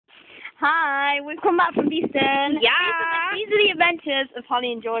Hi, we've come back from Beeston. Yeah. These are the adventures of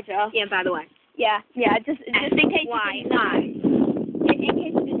Holly and Georgia. Yeah, by the way. Yeah, just in case why? you didn't know. In case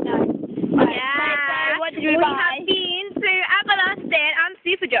you didn't know. Right, Yeah. so what did we We buy? have been to ETHEL AUSTIN and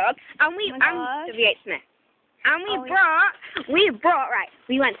Superdrug, and we Oh and W.H. Smith, and we brought right.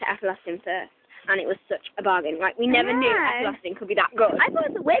 We went to ETHEL AUSTIN first, and it was such a bargain. Like we never knew ETHEL AUSTIN could be that good. I thought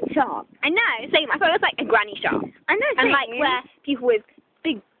it was a wig shop. I know, same. I thought it was like a granny shop, I know, and like where people with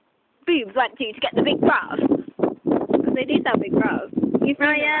big boobs went to get the big bras. Because they do sell big bras. You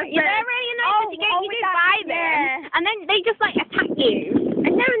Oh, yeah, they're really nice. You do buy them, and then they just like attack you.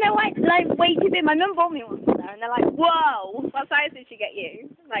 And now they're like way too big. My mum bought me one there, and they're like, whoa. What size did she get you?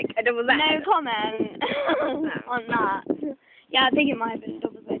 Like a double Z? No comment on that. Yeah, I think it might have been a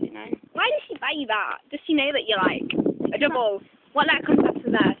double Z, you know. Why did she buy you that? Does she know that you're like a double? What letter comes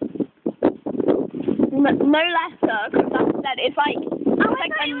after that? No letter, because that's said. It's like,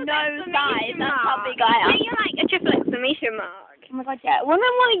 like a no size. That's how big I am. No, you're like a triple exclamation mark. Oh my god, yeah. Well,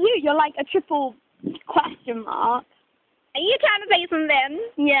 then what are you? You're like a triple question mark. Are you trying to say something?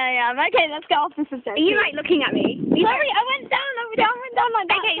 Yeah. Okay, let's get off the subject. Are you like looking at me? Sorry, I went down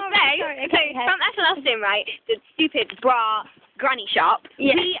like that. Okay, Sorry. so from ETHEL AUSTIN, right, the stupid bra granny shop,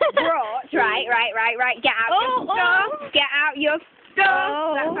 yeah. we brought, right, get out your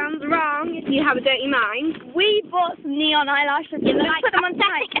stuff, that sounds wrong, if you have a dirty mind. We bought some neon eyelashes. You're like put them on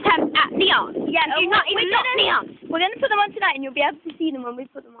tonight. Attempt at neon. Yeah, you're not even not neon. We're going to put them on tonight, and you'll be able to see them when we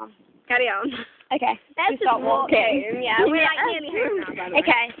put them on. Carry on. Okay, let's just walk in. Yeah, we're like nearly home now, by the way.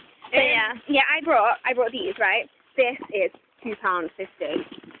 Okay, so yeah, I brought these, right? This is £2.50.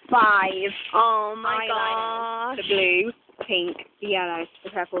 5. Oh my god. The blue, pink, the yellow, the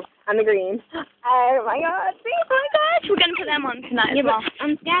purple, and the green. Oh my god, oh my gosh. We're going to put them on tonight as well. But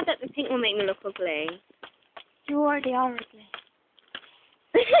I'm scared that the pink will make me look ugly. You already are ugly.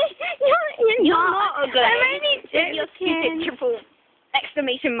 You're not ugly. I'm only joking. Your stupid triple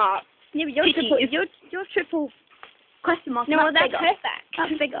exclamation mark. Yeah, but you're triple question mark. No, that's they're perfect.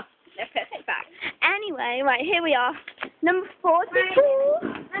 That's bigger. They're perfect back. Anyway, right, here we are. Number 42.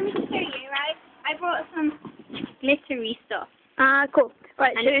 Right. Let me show you, right? I brought some glittery stuff. Cool.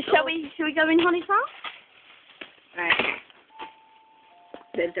 Right, and shall we go in Honey's house? Right.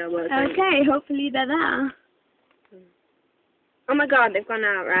 Okay, hopefully they're there. Oh my god, they've gone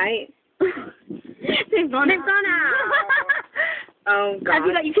out, right? They've gone out. Oh god. Have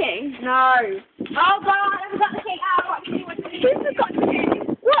you got your key? No. Oh god, I forgot the key. What do you want to do? You forgot the key.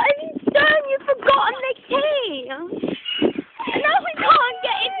 What have you done? You've forgotten the key. No, we can't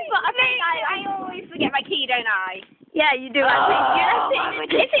get in. But I always forget my key, don't I? Yeah, you do. I think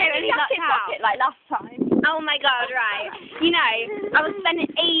it's in your pocket like last time. Oh my god, right. You know, I was spending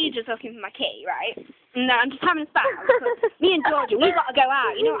ages looking for my key, right? No, I'm just having a spat. Me and Georgia, we got to go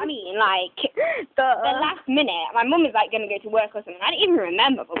out, you know what I mean? Like, the last minute, my mum is like going to go to work or something. I didn't even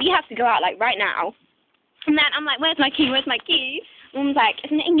remember, but we have to go out like right now. And then I'm like, where's my key? Mum's like,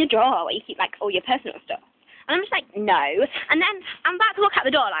 isn't it in your drawer where you keep like all your personal stuff? And I'm just like, no. And then I'm about to walk out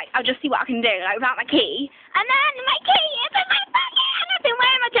the door, like, I'll just see what I can do, like, without my key. And then my key is in my pocket, and I've been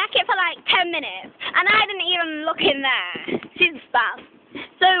wearing my jacket for like 10 minutes, and I didn't even look in there. She's bad.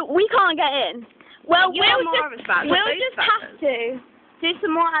 So we can't get in. Well, we'll just have to do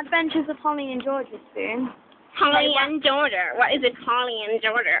some more adventures of Holly and Georgia soon. Holly and Georgia. What is it, Holly and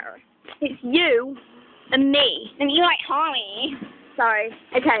Georgia? It's you and me. And you like Holly. Sorry.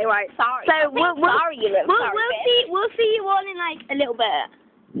 Okay, right. Sorry. So we'll see you all in like a little bit.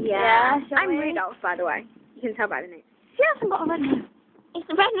 Yeah. I'm Rudolph, by the way. You can tell by the name. She hasn't got a red nose. It's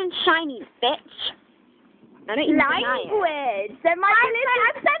red and shiny, bitch. I don't even language.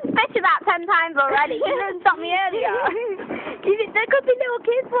 I've said bitch about 10 times already. You didn't stop me earlier. There could be little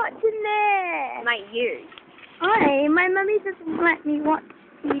kids watching this. Like you. Hi, my mummy doesn't let me watch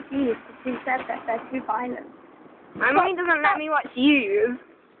CDs because she said that they're too violent. My mummy doesn't let me watch you.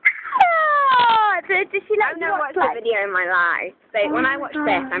 Does she let me watch a video in my life? So when I watch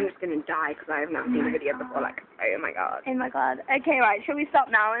this, I'm just going to die because I have not seen a video before. Like, oh my god. Oh my god. Okay, right. Shall we stop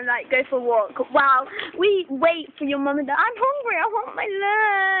now and like go for a walk? Wow. We wait for your mum and dad. I'm hungry. I want my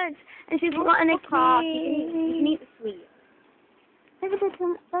lunch. And she's forgotten a key. You can eat the sweet.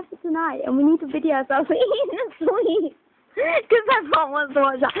 That's for tonight, and we need to video ourselves eating the sweet. Because my mom wants to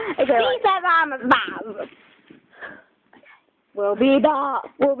watch that. Okay, These are bad. We'll be back.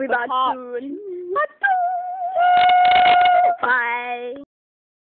 We'll be back soon. Bye.